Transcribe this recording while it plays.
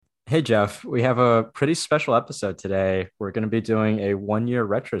Hey Jeff, we have a pretty special episode today. We're going to be doing a 1 year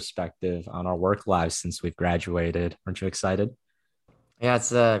retrospective on our work lives since we've graduated. Aren't you excited? Yeah,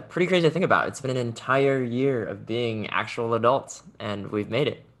 it's pretty crazy to think about. It's been an entire year of being actual adults, and we've made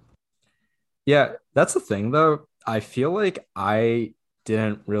it. Yeah, that's the thing though. I feel like I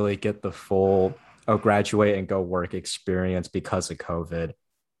didn't really get the full graduate and go work experience because of COVID.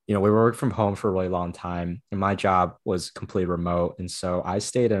 We worked from home for a really long time, and my job was completely remote. And so I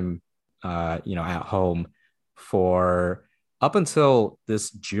stayed at home for up until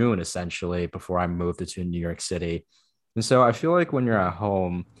this June, essentially, before I moved to New York City. And so I feel like when you're at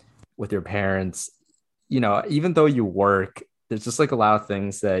home with your parents, even though you work, there's just like a lot of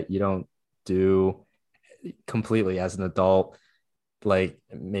things that you don't do completely as an adult, like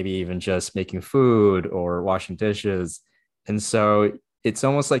maybe even just making food or washing dishes. And so it's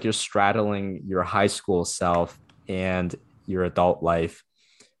almost like you're straddling your high school self and your adult life.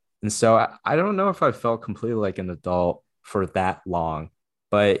 And so I don't know if I felt completely like an adult for that long,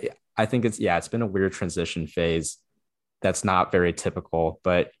 but I think it's been a weird transition phase that's not very typical,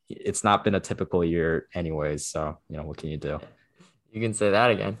 but it's not been a typical year anyways. So, what can you do? You can say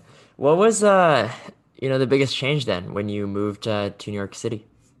that again. What was the biggest change then when you moved to New York City?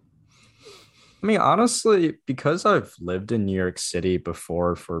 I mean, honestly, because I've lived in New York City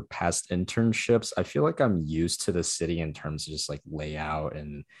before for past internships, I feel like I'm used to the city in terms of just like layout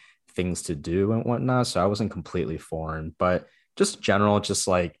and things to do and whatnot. So I wasn't completely foreign, but just general, just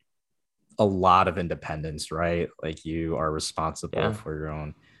like a lot of independence, right? Like you are responsible Yeah. for your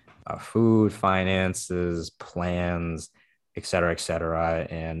own food, finances, plans, et cetera, et cetera.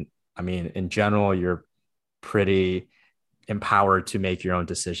 And I mean, in general, you're pretty empowered to make your own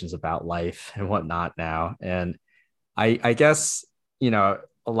decisions about life and whatnot now. And I guess, a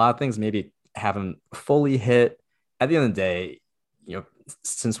lot of things maybe haven't fully hit. At the end of the day, you know,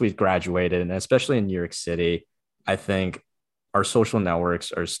 since we've graduated, and especially in New York City, I think our social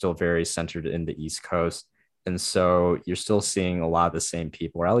networks are still very centered in the East Coast. And so you're still seeing a lot of the same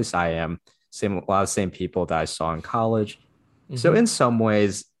people, or at least I am, same a lot of the same people that I saw in college. So hmm in some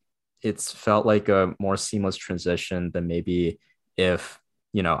ways, it's felt like a more seamless transition than maybe if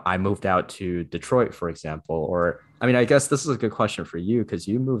I moved out to Detroit, for example. Or I mean, I guess this is a good question for you because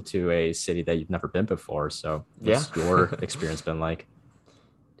you moved to a city that you've never been before. So Yeah. what's your experience been like?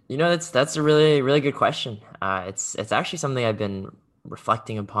 That's a really good question. It's actually something I've been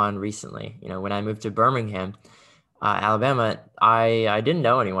reflecting upon recently. When I moved to Birmingham, Alabama, I didn't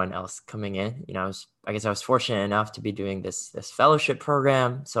know anyone else coming in. I guess I was fortunate enough to be doing this fellowship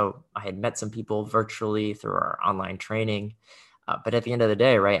program, so I had met some people virtually through our online training. But at the end of the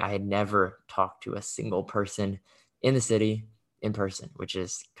day, right, I had never talked to a single person in the city in person, which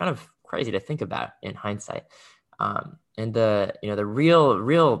is kind of crazy to think about in hindsight. And the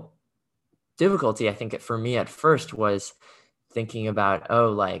real difficulty, I think, for me at first was thinking about, oh,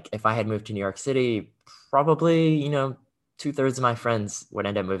 like if I had moved to New York City, probably, two-thirds of my friends would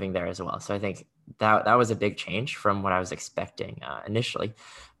end up moving there as well. So I think that was a big change from what I was expecting initially.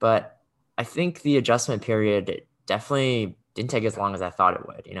 But I think the adjustment period definitely didn't take as long as I thought it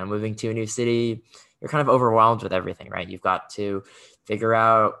would. Moving to a new city, you're kind of overwhelmed with everything, right? You've got to figure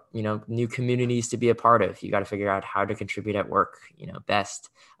out, new communities to be a part of. You got to figure out how to contribute at work, best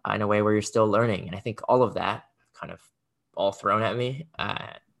in a way where you're still learning. And I think all of that kind of all thrown at me,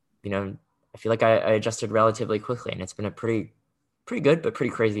 you know, I feel like I adjusted relatively quickly, and it's been a pretty good but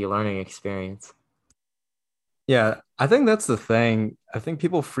pretty crazy learning experience. Yeah, I think that's the thing. I think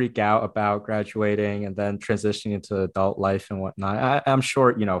people freak out about graduating and then transitioning into adult life and whatnot. I'm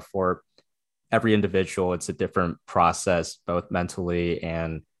sure, for every individual, it's a different process, both mentally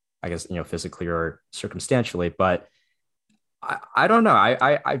and I guess, physically or circumstantially. But I don't know.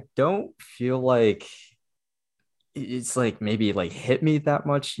 I don't feel like it's like maybe like hit me that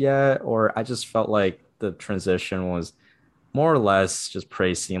much yet, or I just felt like the transition was more or less just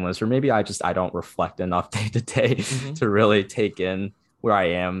pretty seamless, or maybe I don't reflect enough day to day hmm to really take in where I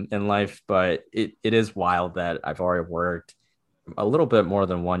am in life. But it is wild that I've already worked a little bit more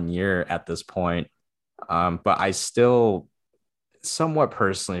than 1 year at this point. But I still somewhat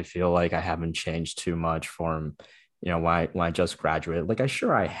personally feel like I haven't changed too much from, when I just graduated. Like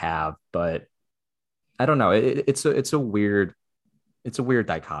I have, but I don't know. It's a weird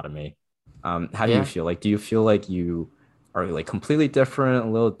dichotomy. How do you Yeah. feel? Like, do you feel like you are like completely different, a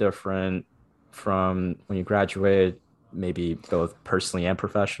little different from when you graduated, maybe both personally and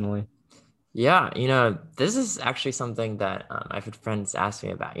professionally? Yeah, this is actually something that I've had friends ask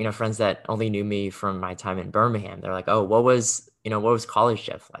me about. Friends that only knew me from my time in Birmingham. They're like, "Oh, what was college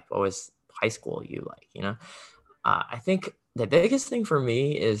Jeff like? What was high school you like?" I think the biggest thing for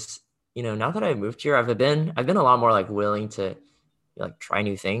me is, now that I moved here, I've been a lot more like willing to like try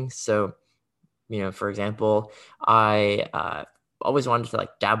new things. So, for example, I always wanted to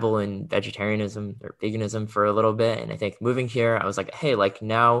like dabble in vegetarianism or veganism for a little bit. And I think moving here, I was like, hey, like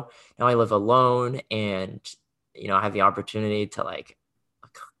now I live alone and, I have the opportunity to like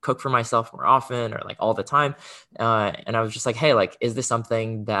cook for myself more often or like all the time. And I was just like, hey, like, is this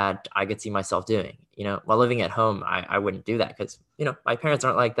something that I could see myself doing? While living at home, I wouldn't do that because, my parents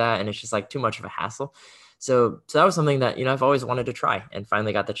aren't like that. And it's just like too much of a hassle. So that was something that, I've always wanted to try and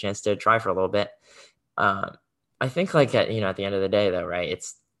finally got the chance to try for a little bit. Um, I think like at the end of the day though, right?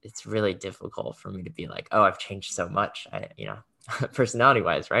 It's really difficult for me to be like, oh, I've changed so much. Personality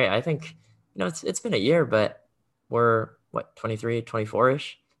wise, right? I think, it's been a year, but we're what, 23,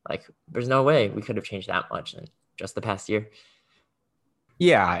 24-ish. Like there's no way we could have changed that much in just the past year.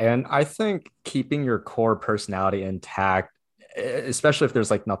 Yeah, and I think keeping your core personality intact, especially if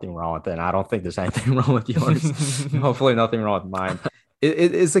there's like nothing wrong with it, and I don't think there's anything wrong with yours, hopefully nothing wrong with mine.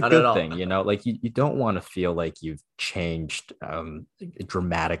 It is a Not at good all. thing, like you don't want to feel like you've changed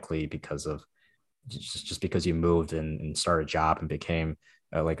dramatically because of just because you moved and started a job and became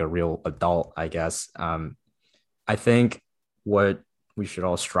like a real adult, I guess. I think what we should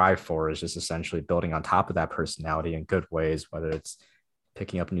all strive for is just essentially building on top of that personality in good ways, whether it's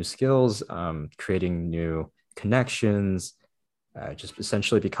picking up new skills, creating new connections, just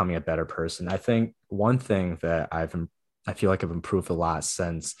essentially becoming a better person. I think one thing that I feel like I've improved a lot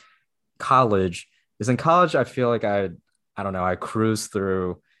since college is in college. I feel like I don't know, I cruised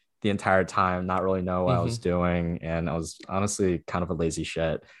through the entire time, not really know what I was Hmm. doing. And I was honestly kind of a lazy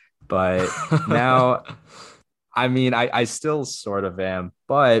shit. But now, I mean, I still sort of am,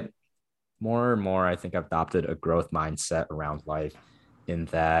 but more and more, I think I've adopted a growth mindset around life in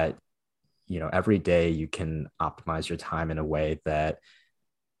that, every day you can optimize your time in a way that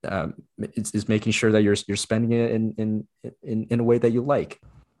is making sure that you're spending it in a way that you like,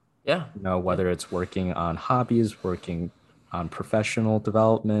 Yeah. Yeah. whether it's working on hobbies, working on professional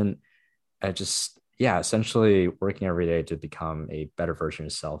development, just, yeah, essentially working every day to become a better version of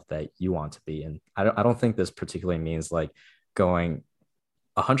yourself that you want to be. And I don't think this particularly means like going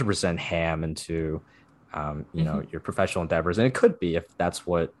 100% ham into Hmm. your professional endeavors, and it could be if that's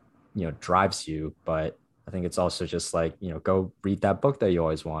what drives you. But I think it's also just like, go read that book that you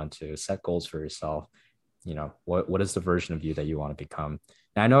always want to, set goals for yourself. What is the version of you that you want to become?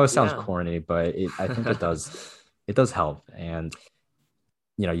 And I know it sounds Yeah. corny, but I think it does help. And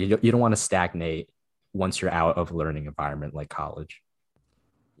you don't want to stagnate once you're out of a learning environment like college.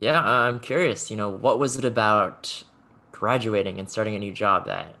 Yeah. I'm curious, what was it about graduating and starting a new job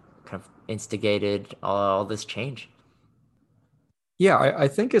that kind of instigated all this change? Yeah, I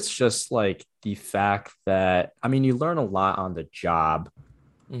think it's just like the fact that, I mean, you learn a lot on the job,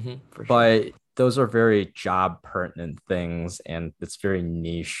 For sure. but those are very job pertinent things, and it's very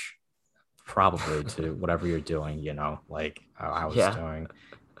niche probably to whatever you're doing, like I was Yeah. doing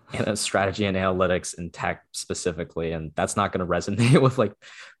strategy and analytics and tech specifically, and that's not going to resonate with like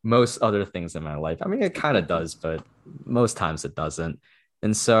most other things in my life. I mean, it kind of does, but most times it doesn't.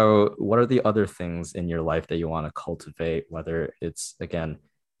 And so what are the other things in your life that you want to cultivate, whether it's, again,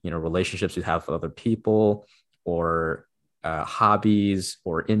 relationships you have with other people, or hobbies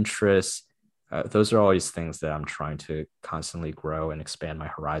or interests? Those are always things that I'm trying to constantly grow and expand my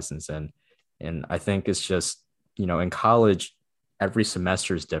horizons in. And I think it's just, in college, every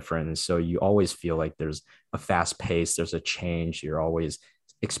semester is different. And so you always feel like there's a fast pace, there's a change. You're always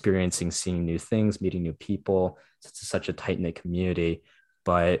experiencing, seeing new things, meeting new people. It's such a tight knit community.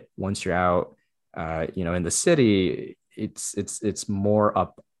 But once you're out, in the city, it's more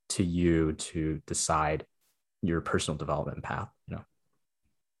up to you to decide your personal development path.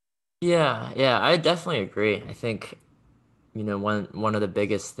 Yeah, yeah, I definitely agree. I think, one of the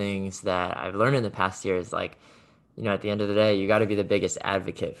biggest things that I've learned in the past year is like, at the end of the day, you got to be the biggest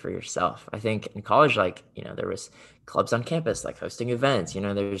advocate for yourself. I think in college, like, there was clubs on campus, like hosting events,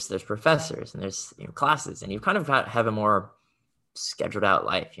 there's professors and there's, classes, and you kind of got have a more scheduled out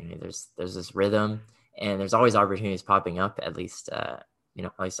life. There's this rhythm and there's always opportunities popping up. At least I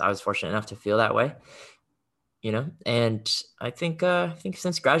was fortunate enough to feel that way. And I think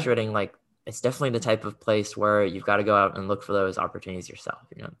since graduating, like it's definitely the type of place where you've got to go out and look for those opportunities yourself.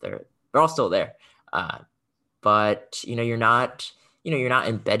 They're all still there. Uh, but you're not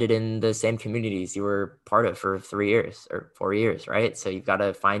embedded in the same communities you were part of for 3 years or 4 years, right? So you've got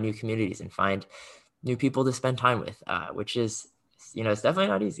to find new communities and find new people to spend time with, which is, it's definitely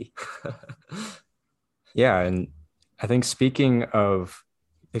not easy. Yeah. And I think speaking of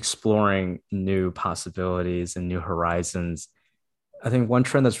exploring new possibilities and new horizons. I think one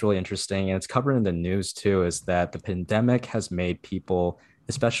trend that's really interesting, and it's covered in the news too, is that the pandemic has made people,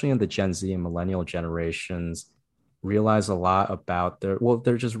 especially in the Gen Z and millennial generations, realize a lot about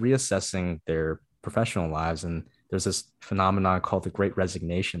they're just reassessing their professional lives. And there's this phenomenon called the Great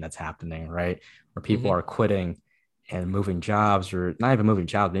Resignation that's happening, right? Where people are Hmm. quitting and moving jobs, or not even moving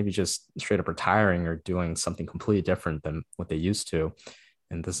jobs, maybe just straight up retiring or doing something completely different than what they used to.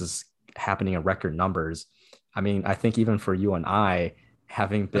 And this is happening in record numbers. I mean, I think even for you and I,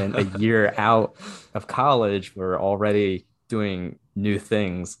 having been a year out of college, we're already doing new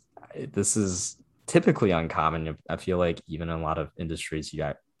things. This is typically uncommon. I feel like even in a lot of industries, you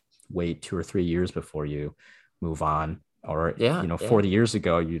got wait 2 or 3 years before you move on. Or, Yeah, 40 yeah. years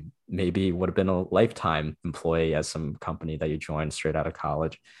ago, you maybe would have been a lifetime employee at some company that you joined straight out of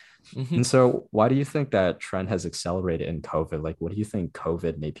college. And Hmm. so, why do you think that trend has accelerated in COVID? Like, what do you think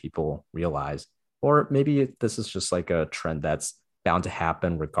COVID made people realize? Or maybe this is just like a trend that's bound to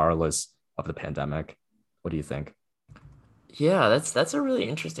happen regardless of the pandemic. What do you think? Yeah, that's a really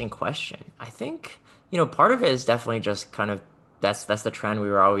interesting question. I think, part of it is definitely just kind of that's the trend we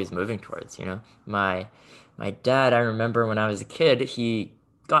were always moving towards, you know. My dad, I remember when I was a kid, he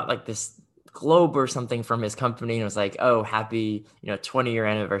got like this globe or something from his company and was like, "Oh, happy, 20-year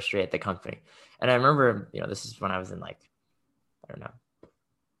anniversary at the company." And I remember, this is when I was in like, I don't know,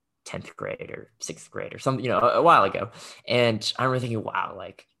 10th grade or 6th grade or something, a while ago. And I remember thinking, wow,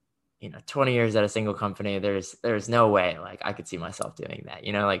 like, 20 years at a single company, there's no way like I could see myself doing that.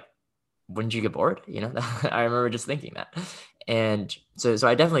 Like, wouldn't you get bored? I remember just thinking that. And so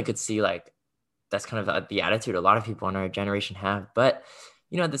I definitely could see like that's kind of the attitude a lot of people in our generation have. But,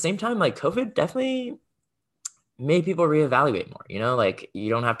 at the same time, like COVID definitely made people reevaluate more, like you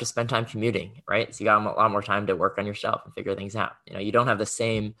don't have to spend time commuting, right? So you got a lot more time to work on yourself and figure things out. You don't have the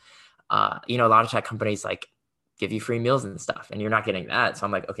same a lot of tech companies like give you free meals and stuff, and you're not getting that. So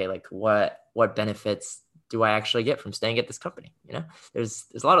I'm like, okay, like what benefits do I actually get from staying at this company? There's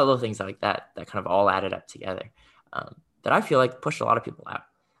a lot of little things like that kind of all added up together, that I feel like pushed a lot of people out.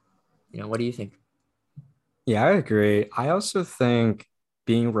 What do you think? Yeah, I agree. I also think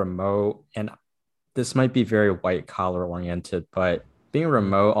being remote, and this might be very white collar oriented, but being Mm-hmm.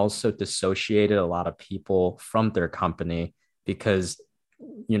 remote also dissociated a lot of people from their company because,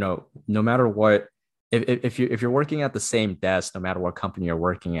 no matter what, if you're working at the same desk, no matter what company you're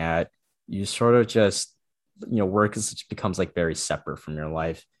working at, you sort of just, work just becomes like very separate from your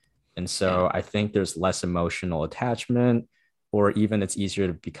life. And Yeah. so I think there's less emotional attachment, or even it's easier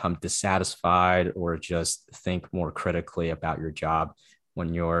to become dissatisfied or just think more critically about your job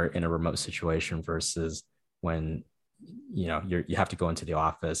when you're in a remote situation versus when you have to go into the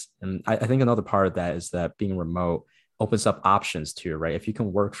office. And I think another part of that is that being remote opens up options too, right? If you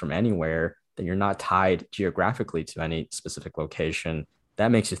can work from anywhere, then you're not tied geographically to any specific location.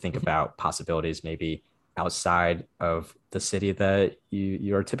 That makes you think Hmm. about possibilities maybe outside of the city that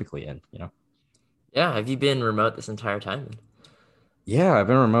you are typically in. Yeah. Have you been remote this entire time? Yeah, I've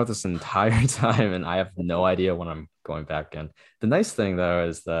been remote this entire time and I have no idea when I'm going back in. The nice thing though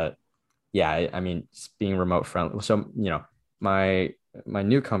is that yeah, I mean, just being remote friendly. So, my my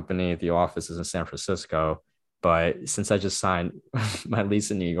new company, the office is in San Francisco, but since I just signed my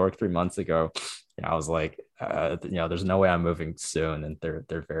lease in New York 3 months ago, I was like, there's no way I'm moving soon, and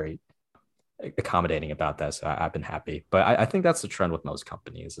they're very accommodating about that. So I've been happy. But I think that's the trend with most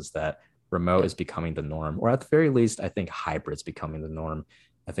companies is that remote Yeah. is becoming the norm, or at the very least, I think hybrid's becoming the norm.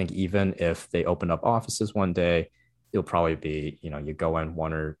 I think even if they open up offices one day, it'll probably be, you go in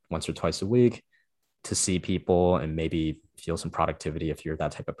once or twice a week to see people and maybe feel some productivity if you're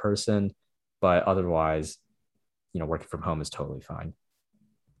that type of person. But otherwise, working from home is totally fine.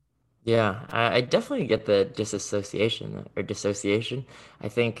 Yeah, I definitely get the disassociation or dissociation. I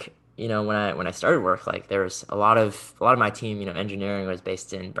think, when I started work, like there was a lot of my team, engineering was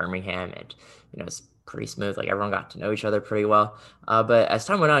based in Birmingham, and it's pretty smooth. Like everyone got to know each other pretty well. But as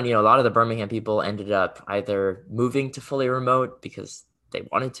time went on, a lot of the Birmingham people ended up either moving to fully remote because they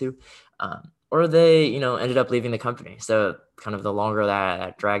wanted to, or they, ended up leaving the company. So kind of the longer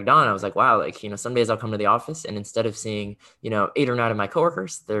that dragged on, I was like, wow, like, some days I'll come to the office and instead of seeing, 8 or 9 of my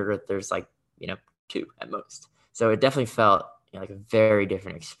coworkers, there's like, two at most. So it definitely felt, like a very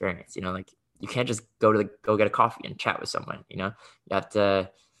different experience. Like you can't just go get a coffee and chat with someone. You have to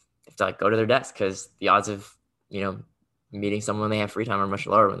like go to their desk because the odds of meeting someone when they have free time are much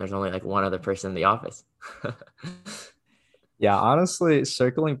lower when there's only like one other person in the office. Yeah, honestly,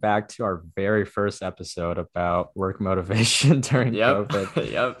 circling back to our very first episode about work motivation during Yep.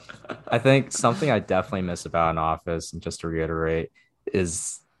 COVID, Yep. I think something I definitely miss about an office, and just to reiterate,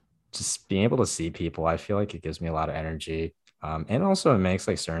 is just being able to see people, I feel like it gives me a lot of energy. And also it makes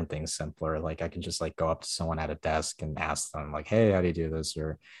like certain things simpler. Like I can just like go up to someone at a desk and ask them like, hey, how do you do this?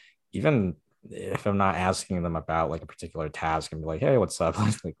 Or even if I'm not asking them about like a particular task and be like, hey, what's up?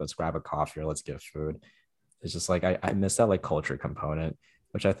 Like, let's grab a coffee or let's get food. It's just like I miss that like culture component,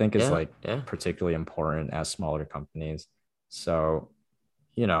 which I think is Yeah, like yeah. particularly important as smaller companies. So,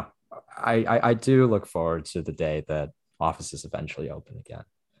 you know, I do look forward to the day that offices eventually open again.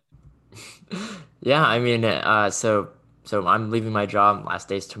 Yeah, I mean, so I'm leaving my job. Last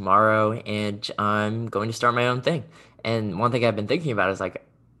day's tomorrow, and I'm going to start my own thing. And one thing I've been thinking about is like,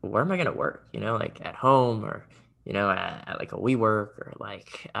 where am I gonna work? You know, like at home or at like a WeWork or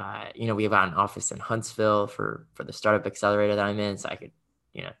like we have got an office in Huntsville for the startup accelerator that I'm in, so I could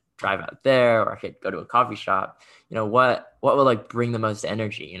drive out there or I could go to a coffee shop. What will like bring the most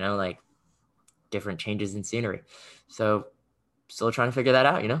energy? Like different changes in scenery. So still trying to figure that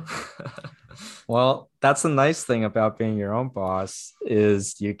out. Well, that's the nice thing about being your own boss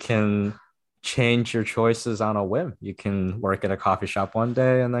is you can change your choices on a whim. You can work at a coffee shop one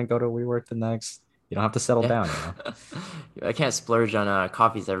day and then go to WeWork the next. You don't have to settle Yeah. down, you know. I can't splurge on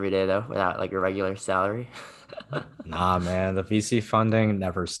coffees every day though without like a regular salary. Nah, man, the VC funding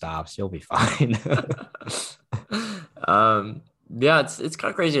never stops. You'll be fine. um yeah, it's kind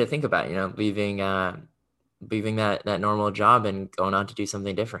of crazy to think about, leaving that normal job and going on to do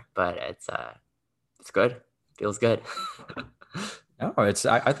something different. But it's good. Feels good. No,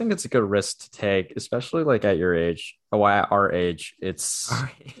 I think it's a good risk to take, especially like at your age. Oh, at our age, All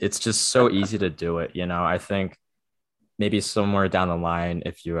right. it's just so easy to do it, you know. I think maybe somewhere down the line,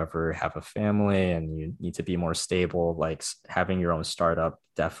 if you ever have a family and you need to be more stable, like having your own startup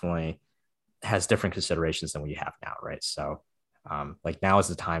definitely has different considerations than what you have now, right? So, like now is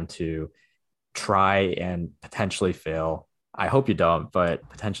the time to try and potentially fail. I hope you don't, but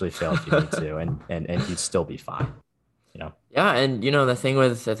potentially fail if you need to, and you'd still be fine, you know. Yeah, and the thing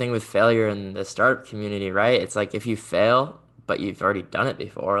with failure in the startup community, right? It's like if you fail, but you've already done it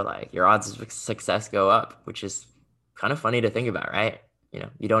before, like your odds of success go up, which is kind of funny to think about, right?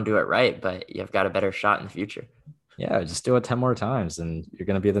 You don't do it right, but you've got a better shot in the future. Yeah, just do it 10 more times and you're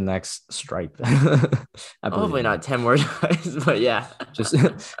going to be the next Stripe. I believe Hopefully in you. not 10 more times, but yeah. Just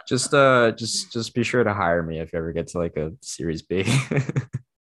just be sure to hire me if you ever get to like a series B.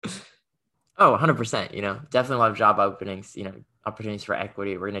 Oh, 100%, definitely a lot of job openings, opportunities for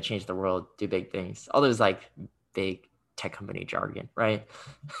equity. We're going to change the world, do big things. All those like big tech company jargon, right?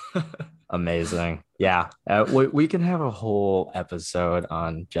 Amazing. Yeah. We can have a whole episode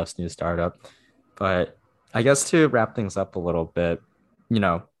on Jeff's new startup, but I guess to wrap things up a little bit, you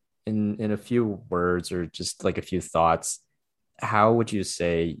know, in a few words or just like a few thoughts, how would you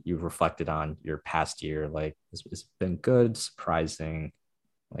say you've reflected on your past year? Like, it's been good, surprising?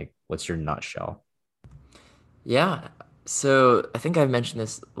 Like, what's your nutshell? Yeah. So I think I've mentioned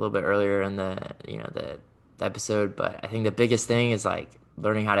this a little bit earlier in the episode, but I think the biggest thing is like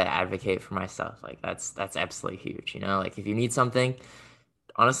learning how to advocate for myself. Like that's absolutely huge. Like if you need something,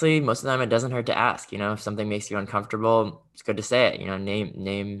 honestly, most of the time it doesn't hurt to ask. If something makes you uncomfortable, it's good to say it.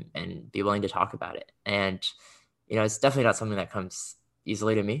 Name and be willing to talk about it. And it's definitely not something that comes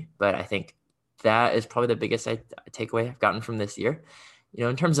easily to me, but I think that is probably the biggest takeaway I've gotten from this year.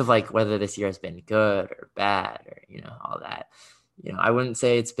 In terms of like whether this year has been good or bad or all that. I wouldn't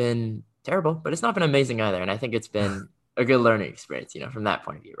say it's been terrible, but it's not been amazing either. And I think it's been a good learning experience, from that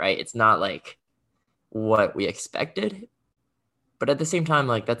point of view, right? It's not like what we expected, but at the same time,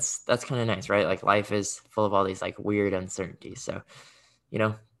 like that's kind of nice, right? Like life is full of all these like weird uncertainties. So,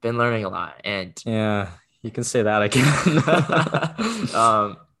 been learning a lot and Yeah, you can say that again.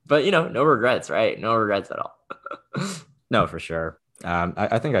 but no regrets, right? No regrets at all. No, for sure.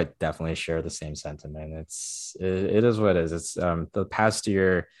 I think I definitely share the same sentiment. It is what it is. It's the past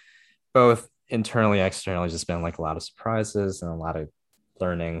year, both internally, externally, just been like a lot of surprises and a lot of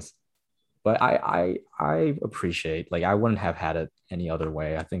learnings. But I appreciate, like, I wouldn't have had it any other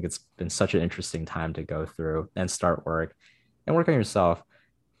way. I think it's been such an interesting time to go through and start work and work on yourself.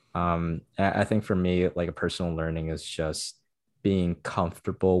 I think for me, like a personal learning is just being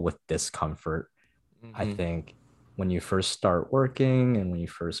comfortable with discomfort. I Hmm. think when you first start working and when you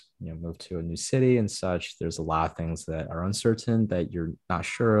first move to a new city and such, there's a lot of things that are uncertain that you're not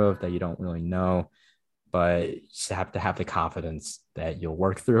sure of, that you don't really know, but you just have to have the confidence that you'll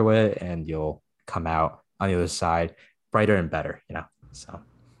work through it and you'll come out on the other side brighter and better, you know. So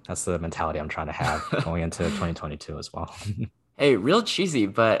that's the mentality I'm trying to have going into 2022 as well. Hey, real cheesy,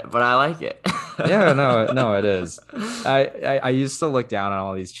 but I like it. Yeah, no, it is. I used to look down on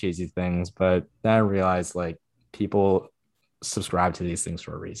all these cheesy things, but then I realized like people subscribe to these things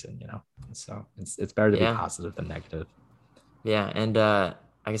for a reason, you know. And so it's better to be Yeah. positive than negative. Yeah. And I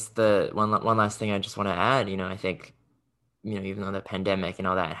guess the one last thing I just want to add, I think, even though the pandemic and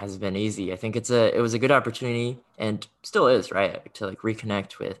all that has been easy, I think it was a good opportunity and still is, right, to like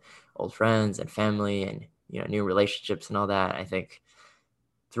reconnect with old friends and family and, new relationships and all that. I think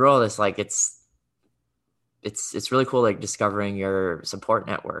through all this, like it's really cool, like discovering your support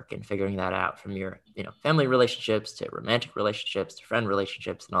network and figuring that out from your, family relationships to romantic relationships to friend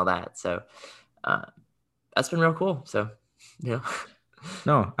relationships and all that. So uh, that's been real cool. So, you know,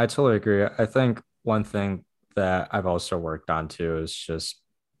 No, I totally agree. I think one thing that I've also worked on too is just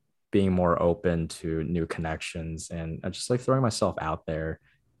being more open to new connections and just like throwing myself out there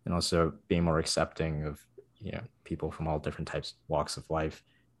and also being more accepting of, people from all different types walks of life.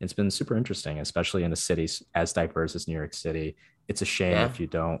 It's been super interesting, especially in a city as diverse as New York City. It's a shame yeah, if you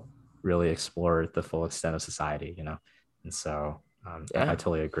don't really explore the full extent of society, you know. And so I yeah.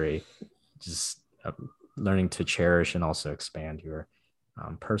 totally agree. Just learning to cherish and also expand your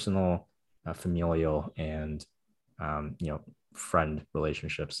personal, familial, and friend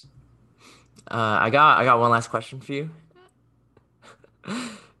relationships. I got one last question for you.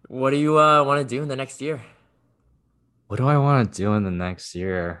 What do you want to do in the next year? What do I want to do in the next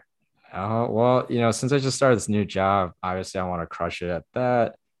year? Oh, well, since I just started this new job, obviously I want to crush it at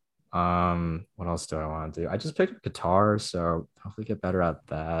that. What else do I want to do? I just picked up guitar, so hopefully get better at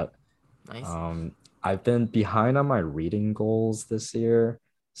that. Nice. Um, I've been behind on my reading goals this year,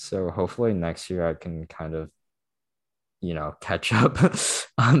 so hopefully next year I can kind of, catch up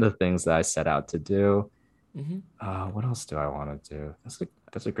on the things that I set out to do. Hmm. What else do I want to do?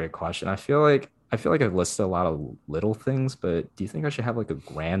 That's a great question. I feel like I've listed a lot of little things, but do you think I should have like a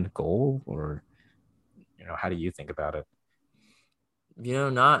grand goal, or how do you think about it?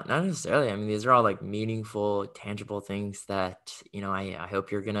 Not necessarily. I mean, these are all like meaningful, tangible things that, I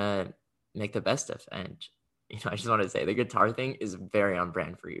hope you're gonna make the best of. And, I just want to say the guitar thing is very on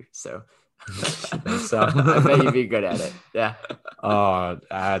brand for you. So You think so? I bet you'd be good at it. Yeah. Oh,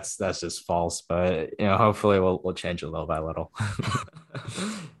 that's just false, but hopefully we'll change it little by little.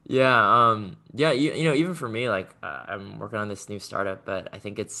 Yeah, yeah, even for me, like I'm working on this new startup, but I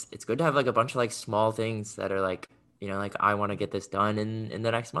think it's good to have like a bunch of like small things that are like, like I want to get this done in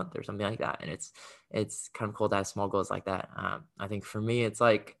the next month or something like that. And it's kind of cool to have small goals like that. I think for me, it's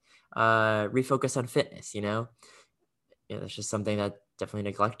like refocus on fitness, it's just something that definitely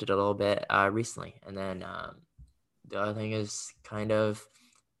neglected a little bit recently. And then the other thing is kind of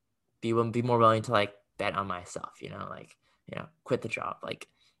be more willing to like bet on myself, like, quit the job, like,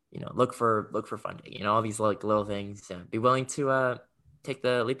 look for funding, all these like little things, and be willing to take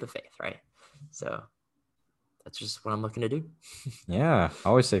the leap of faith, right? So that's just what I'm looking to do. Yeah, I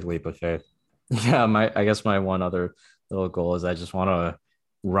always take leap of faith. Yeah, I guess my one other little goal is I just want to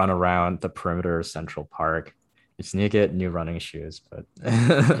run around the perimeter of Central Park. I just need to get new running shoes, but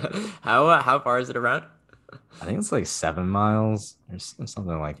How far is it around? I think it's like 7 miles or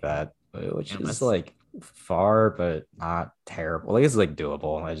something like that, which Damn, is that's like far, but not terrible. Like it's like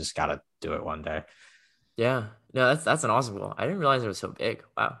doable. I just gotta do it one day. yeah, no, that's an awesome goal. I didn't realize it was so big.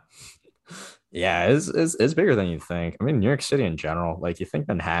 Wow. Yeah, it's bigger than you think. I mean, New York City in general, like you think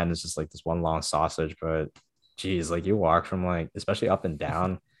Manhattan is just like this one long sausage, but geez, like you walk from like, especially up and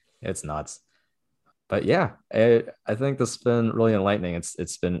down, it's nuts. But yeah, I think this has been really enlightening.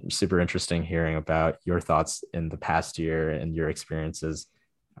 It's been super interesting hearing about your thoughts in the past year and your experiences.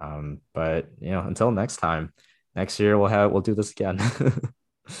 But until next time, next year we'll do this again.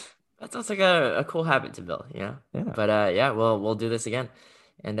 That sounds like a cool habit to build, Yeah, But yeah, we'll do this again.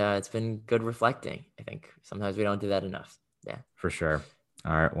 And it's been good reflecting. I think sometimes we don't do that enough. Yeah. for sure.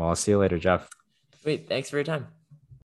 All right. Well, I'll see you later, Jeff. Sweet. Thanks for your time.